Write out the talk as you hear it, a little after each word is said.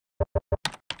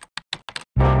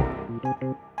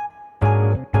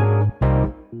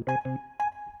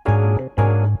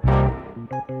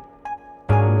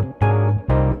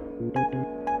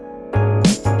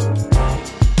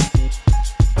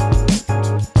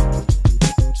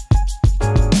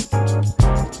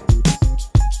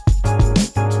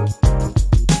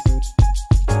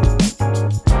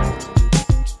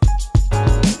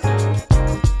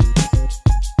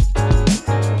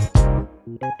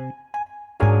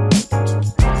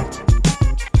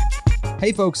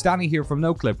Hey folks, Danny here from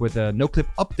Noclip with a Noclip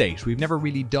update. We've never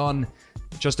really done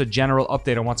just a general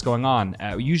update on what's going on.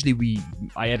 Usually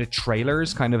I edit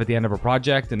trailers kind of at the end of a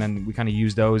project, and then we kind of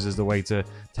use those as the way to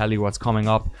tell you what's coming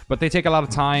up. But they take a lot of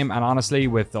time, and honestly,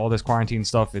 with all this quarantine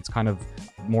stuff, it's kind of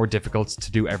more difficult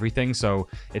to do everything. So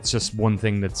it's just one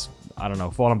thing that's, I don't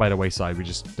know, fallen by the wayside. We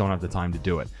just don't have the time to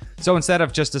do it. So instead,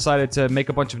 I've just decided to make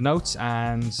a bunch of notes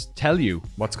and tell you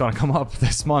what's going to come up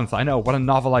this month. I know, what a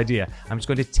novel idea. I'm just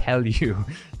going to tell you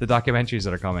the documentaries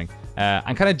that are coming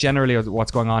and kind of generally what's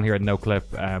going on here at Noclip,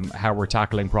 how we're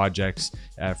tackling projects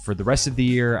for the rest of the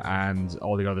year, and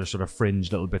all the other sort of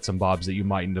fringe little bits and bobs that you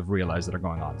mightn't have realized that are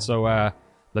going on. So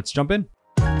let's jump in.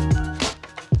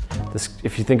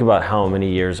 If you think about how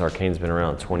many years Arkane's been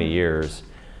around, 20 years,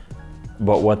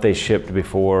 but what they shipped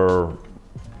before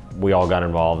we all got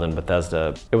involved in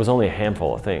Bethesda, it was only a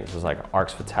handful of things. It was like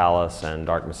Arx Fatalis and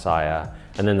Dark Messiah,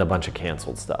 and then a bunch of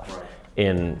canceled stuff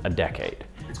in a decade.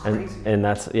 It's crazy. And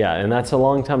that's a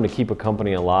long time to keep a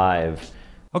company alive.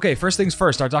 Okay, first things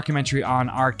first, our documentary on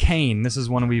Arkane. This is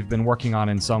one we've been working on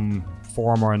in some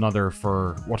form or another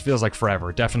for what feels like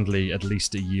forever. Definitely at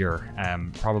least a year,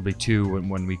 probably two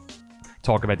when we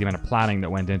talk about the amount of planning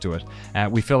that went into it.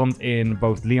 We filmed in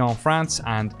both Lyon, France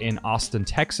and in Austin,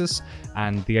 Texas.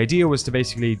 And the idea was to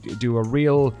basically do a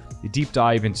real deep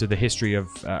dive into the history of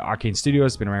Arkane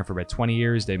Studios. It's been around for about 20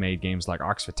 years. They made games like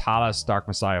Arx Fatalis, Dark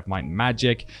Messiah of Might and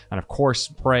Magic, and of course,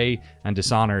 Prey and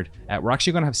Dishonored. We're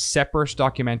actually going to have separate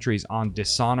documentaries on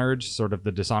Dishonored, sort of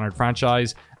the Dishonored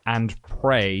franchise, and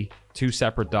Prey, two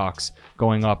separate docs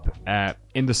going up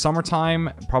in the summertime,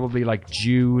 probably like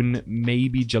June,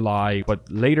 maybe July, but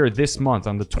later this month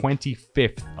on the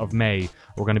 25th of May,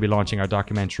 we're going to be launching our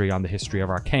documentary on the history of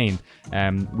Arkane.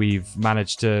 We've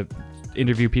managed to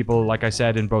interview people, like I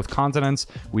said, in both continents.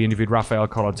 We interviewed Rafael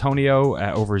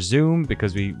Colatonio over Zoom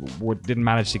because we didn't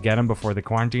manage to get him before the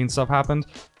quarantine stuff happened.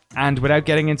 And without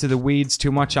getting into the weeds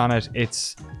too much on it,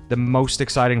 it's the most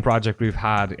exciting project we've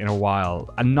had in a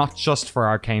while, and not just for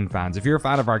Arkane fans. If you're a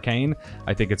fan of Arkane,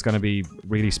 I think it's going to be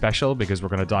really special because we're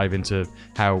going to dive into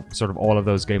how sort of all of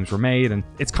those games were made, and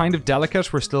it's kind of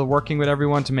delicate. We're still working with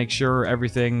everyone to make sure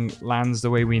everything lands the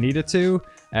way we need it to.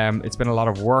 It's been a lot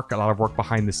of work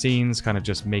behind the scenes, kind of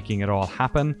just making it all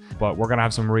happen, but we're going to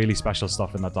have some really special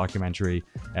stuff in that documentary.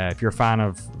 If you're a fan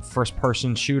of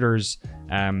first-person shooters,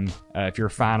 if you're a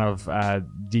fan of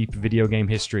deep video game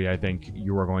history, I think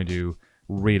you are going to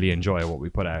really enjoy what we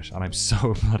put out, and I'm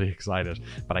so bloody excited,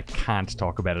 but I can't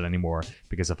talk about it anymore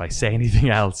because if I say anything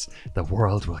else, the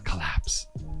world will collapse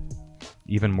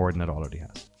even more than it already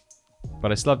has.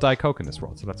 But I still have Diet Coke in this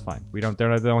world, so that's fine. They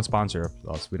don't sponsor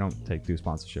us. We don't do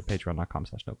sponsorship.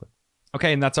 Patreon.com/Noclip.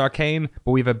 Okay, and that's Arkane,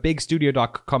 but we have a big studio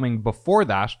doc coming before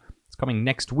that. It's coming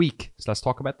next week, so let's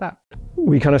talk about that.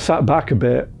 We kind of sat back a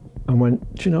bit and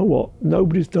went, do you know what?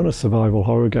 Nobody's done a survival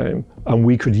horror game, and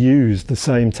we could use the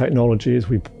same technology as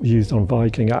we used on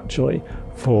Viking actually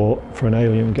for an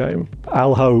Alien game.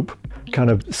 Al Hope kind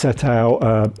of set out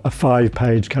a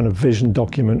 5-page kind of vision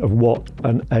document of what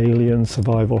an Alien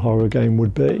survival horror game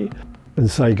would be, and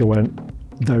Sega went,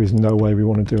 there is no way we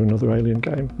want to do another Alien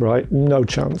game, right? No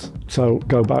chance. So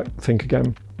go back, think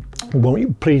again. Won't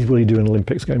you, please, will you do an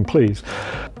Olympics game, please?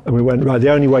 And we went, right,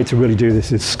 the only way to really do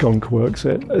this is Skunk works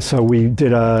it. So we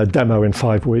did a demo in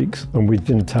 5 weeks, and we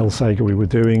didn't tell Sega we were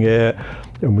doing it,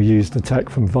 and we used the tech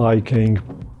from Viking.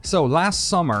 So last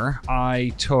summer,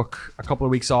 I took a couple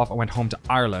of weeks off. I went home to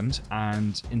Ireland,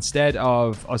 and instead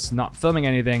of us not filming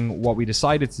anything, what we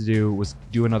decided to do was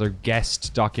do another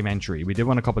guest documentary. We did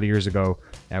one a couple of years ago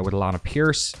with Alana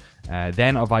Pierce,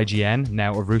 then of IGN,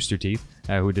 now of Rooster Teeth,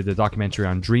 who did the documentary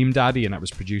on Dream Daddy, and that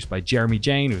was produced by Jeremy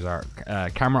Jane, who's our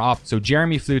camera op. So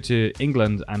Jeremy flew to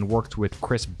England and worked with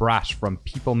Chris Bratt from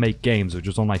People Make Games, which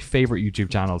was one of my favorite YouTube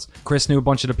channels. Chris knew a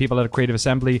bunch of the people at a Creative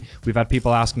Assembly. We've had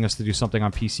people asking us to do something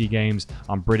on PC games,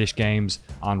 on British games,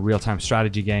 on real-time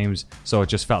strategy games, so it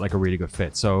just felt like a really good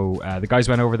fit. So the guys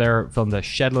went over there, filmed a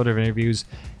shed load of interviews.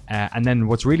 And then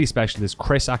what's really special is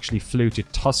Chris actually flew to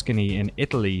Tuscany in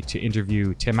Italy to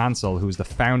interview Tim Ansell, who's the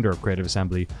founder of Creative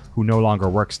Assembly, who no longer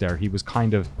works there. He was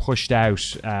kind of pushed out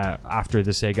after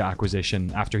the Sega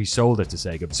acquisition, after he sold it to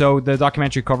Sega. So the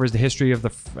documentary covers the history of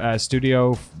the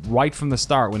studio right from the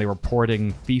start when they were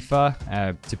porting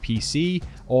FIFA to PC,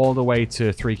 all the way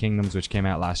to Three Kingdoms, which came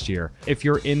out last year. If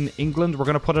you're in England, we're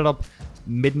going to put it up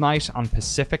midnight on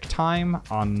Pacific time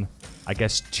on, I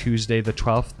guess, Tuesday the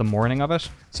 12th, the morning of it.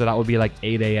 So that would be like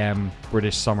 8 a.m.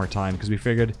 British summer time, because we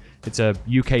figured it's a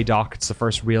UK doc. It's the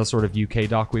first real sort of UK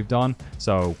doc we've done.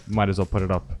 So might as well put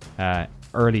it up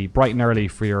early, bright and early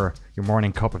for your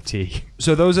morning cup of tea.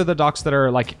 So those are the docs that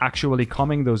are like actually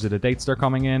coming. Those are the dates they're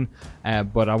coming in.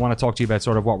 But I want to talk to you about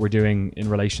sort of what we're doing in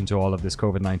relation to all of this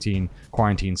COVID-19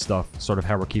 quarantine stuff, sort of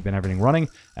how we're keeping everything running.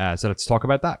 So let's talk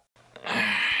about that.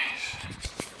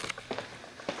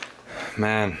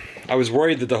 Man, I was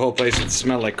worried that the whole place would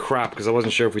smell like crap because I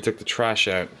wasn't sure if we took the trash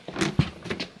out.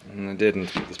 And I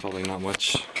didn't, but there's probably not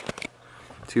much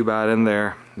too bad in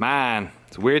there. Man,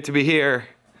 it's weird to be here.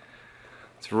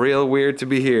 It's real weird to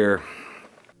be here.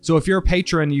 So if you're a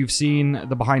patron, you've seen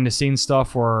the behind the scenes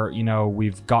stuff where, you know,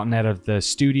 we've gotten out of the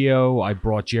studio. I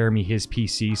brought Jeremy his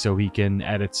PC so he can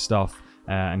edit stuff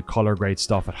and color grade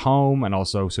stuff at home, and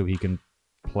also so he can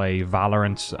play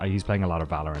Valorant. He's playing a lot of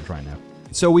Valorant right now.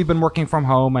 So we've been working from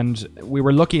home, and we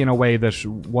were lucky in a way that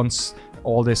once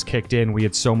all this kicked in, we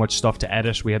had so much stuff to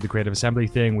edit. We had the Creative Assembly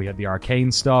thing, we had the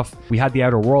Arkane stuff, we had the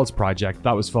Outer Worlds project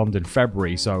that was filmed in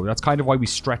February, so that's kind of why we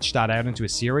stretched that out into a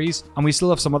series. And we still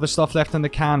have some other stuff left in the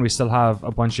can. We still have a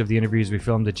bunch of the interviews we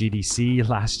filmed at GDC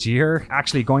last year.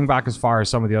 Actually, going back as far as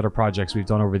some of the other projects we've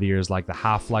done over the years, like the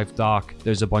Half-Life doc,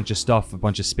 there's a bunch of stuff, a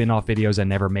bunch of spin-off videos I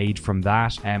never made from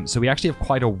that. So we actually have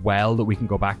quite a well that we can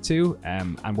go back to,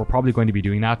 and we're probably going to be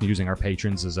doing that and using our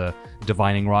patrons as a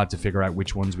divining rod to figure out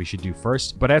which ones we should do first.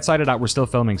 But outside of that, we're still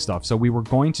filming stuff. So we were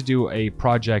going to do a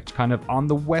project kind of on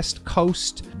the West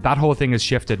Coast. That whole thing has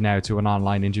shifted now to an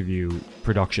online interview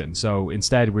production. So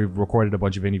instead, we've recorded a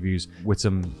bunch of interviews with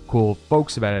some cool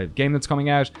folks about a game that's coming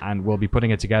out, and we'll be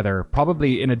putting it together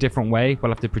probably in a different way.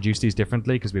 We'll have to produce these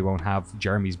differently because we won't have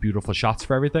Jeremy's beautiful shots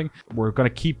for everything. We're going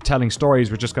to keep telling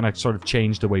stories. We're just going to sort of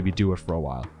change the way we do it for a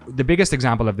while. The biggest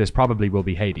example of this probably will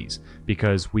be Hades,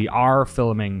 because we are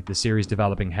filming the series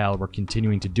Developing Hell. We're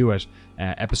continuing to do it.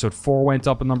 Episode 4 went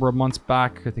up a number of months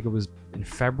back. I think it was in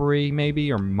February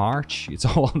maybe, or March. It's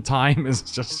all on time. It's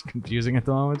just confusing at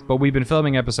the moment. But we've been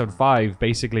filming episode 5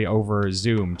 basically over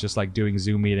Zoom, just like doing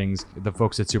Zoom meetings. The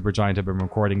folks at Supergiant have been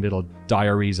recording little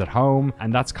diaries at home,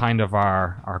 and that's kind of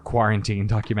our quarantine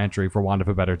documentary, for want of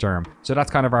a better term. So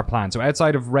that's kind of our plan. So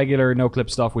outside of regular Noclip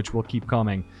stuff, which will keep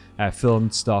coming,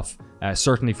 filmed stuff,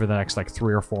 certainly for the next like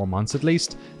 3 or 4 months at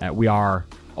least, we are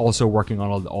also working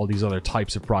on all these other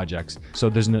types of projects. So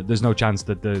there's no chance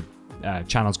that the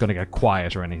channel's going to get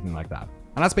quiet or anything like that.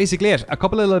 And that's basically it. A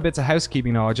couple of little bits of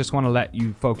housekeeping now. I just want to let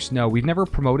you folks know we've never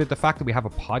promoted the fact that we have a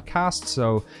podcast.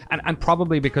 So, and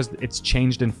probably because it's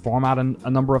changed in format a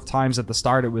number of times. At the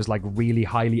start, it was like really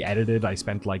highly edited. I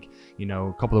spent like, you know,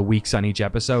 a couple of weeks on each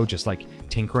episode just like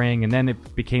tinkering. And then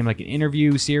it became like an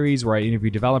interview series where I interview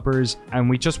developers. And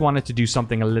we just wanted to do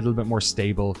something a little bit more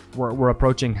stable. We're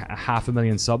approaching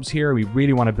 500,000 subs here. We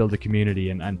really want to build a community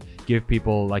and give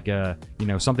people like a, you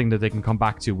know, something that they can come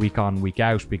back to week on, week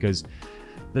out, because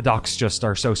the docs just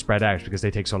are so spread out because they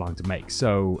take so long to make.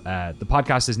 So the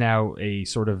podcast is now a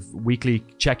sort of weekly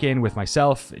check-in with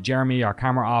myself, Jeremy, our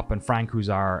camera op, and Frank, who's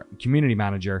our community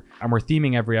manager. And we're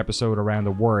theming every episode around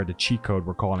a word, a cheat code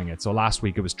we're calling it. So last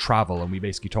week it was travel, and we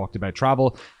basically talked about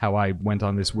travel, how I went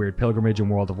on this weird pilgrimage in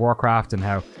World of Warcraft, and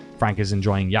how Frank is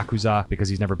enjoying Yakuza because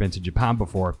he's never been to Japan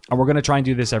before. And we're going to try and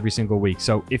do this every single week.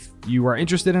 So if you are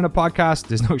interested in a podcast,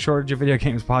 there's no shortage of video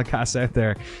games podcasts out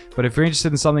there. But if you're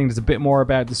interested in something that's a bit more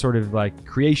about the sort of like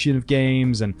creation of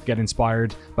games and get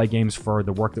inspired by games for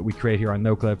the work that we create here on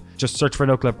Noclip, just search for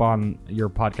Noclip on your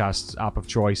podcast app of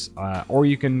choice, or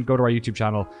you can go to our YouTube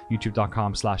channel,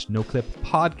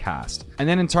 youtube.com/NoclipPodcast. And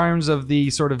then in terms of the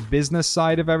sort of business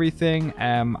side of everything,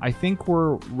 I think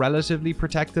we're relatively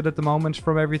protected at the moment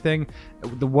from everything.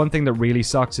 The one thing that really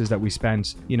sucks is that we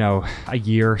spent, you know, a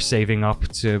year saving up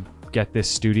to get this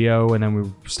studio, and then we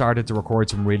started to record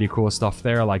some really cool stuff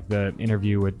there, like the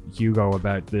interview with Hugo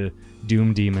about the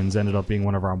Doom Demons ended up being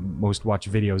one of our most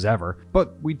watched videos ever.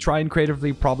 But we try and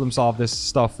creatively problem solve this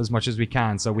stuff as much as we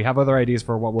can. So we have other ideas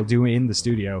for what we'll do in the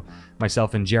studio,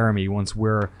 myself and Jeremy, once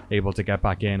we're able to get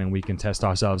back in and we can test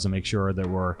ourselves and make sure that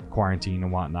we're quarantined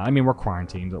and whatnot. I mean, we're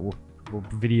quarantined, but we're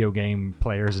video game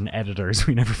players and editors.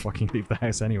 We never fucking leave the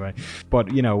house anyway.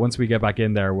 But, you know, once we get back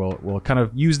in there, we'll kind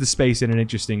of use the space in an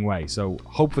interesting way. So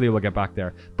hopefully we'll get back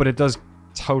there. But it does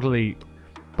totally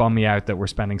bum me out that we're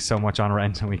spending so much on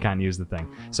rent and we can't use the thing.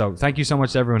 So thank you so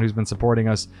much to everyone who's been supporting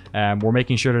us. We're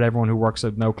making sure that everyone who works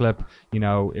at Noclip, you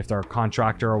know, if they're a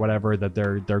contractor or whatever, that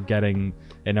they're getting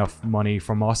enough money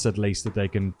from us at least that they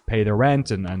can pay their rent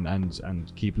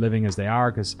and keep living as they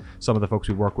are, because some of the folks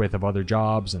we work with have other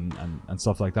jobs and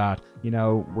stuff like that. You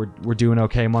know, we're doing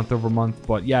okay month over month.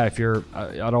 But yeah, if you're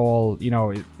at all, you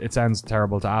know, it sounds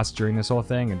terrible to ask during this whole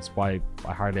thing. It's why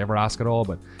I hardly ever ask at all.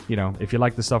 But, you know, if you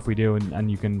like the stuff we do and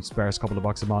you can spare us a couple of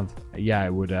bucks a month, yeah,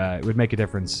 it would make a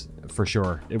difference for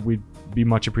sure. It would be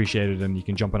much appreciated, and you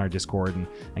can jump on our Discord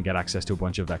and get access to a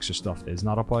bunch of extra stuff that is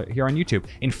not up here on YouTube.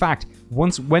 In fact,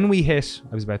 when we hit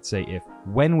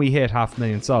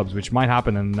 500,000 subs, which might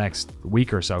happen in the next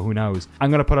week or so, who knows, I'm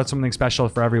going to put out something special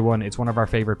for everyone. It's one of our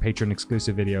favorite patron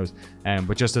exclusive videos,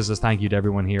 but just as a thank you to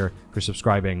everyone here for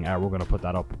subscribing, we're going to put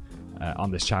that up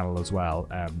on this channel as well.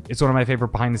 It's one of my favorite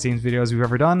behind the scenes videos we've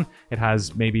ever done. It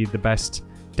has maybe the best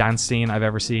dance scene I've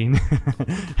ever seen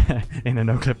in a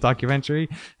Noclip documentary.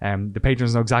 The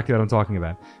patrons know exactly what I'm talking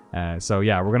about. So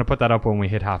yeah, we're gonna put that up when we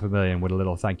hit 500,000 with a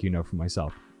little thank you note from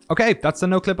myself. Okay, that's the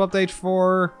Noclip update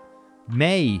for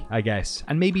May, I guess,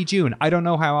 and maybe June. I don't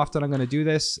know how often I'm going to do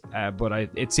this, but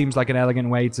it seems like an elegant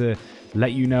way to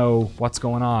let you know what's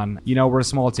going on. You know, we're a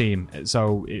small team,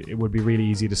 so it would be really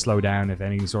easy to slow down if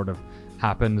anything sort of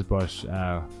happened, but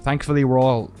thankfully we're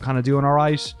all kind of doing all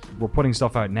right. We're putting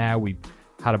stuff out now. We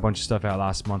had a bunch of stuff out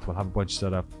last month. We'll have a bunch of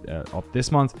stuff up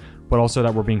this month, but also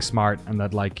that we're being smart and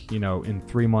that, like, you know, in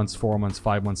 3 months, 4 months,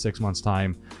 5 months, 6 months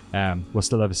time, we'll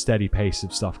still have a steady pace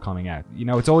of stuff coming out. You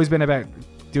know, it's always been about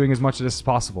doing as much of this as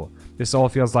possible. This all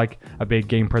feels like a big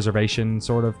game preservation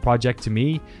sort of project to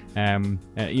me.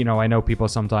 You know, I know people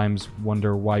sometimes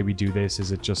wonder why we do this.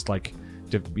 Is it just like,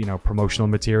 you know, promotional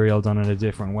material done in a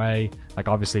different way? Like,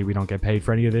 obviously we don't get paid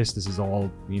for any of this. This is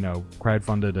all, you know,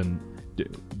 crowdfunded, and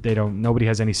nobody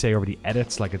has any say over the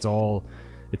edits. Like, it's all,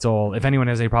 if anyone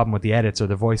has any problem with the edits or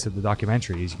the voice of the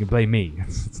documentaries, you can blame me.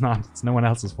 It's no one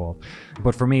else's fault.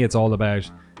 But for me, it's all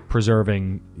about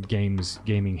preserving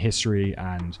gaming history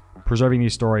and preserving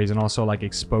these stories, and also like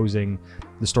exposing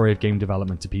the story of game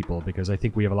development to people, because I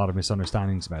think we have a lot of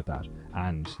misunderstandings about that.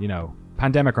 And, you know,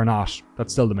 pandemic or not,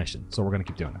 that's still the mission, so we're going to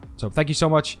keep doing it. So thank you so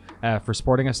much for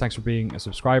supporting us. Thanks for being a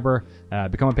subscriber.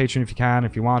 Become a patron if you can,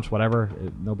 if you want, whatever.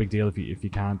 No big deal if you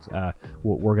can't.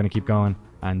 We're going to keep going.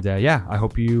 And yeah, I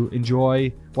hope you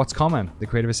enjoy what's coming. The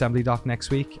Creative Assembly doc next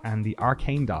week and the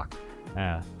Arkane doc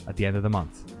at the end of the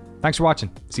month. Thanks for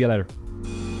watching. See you later.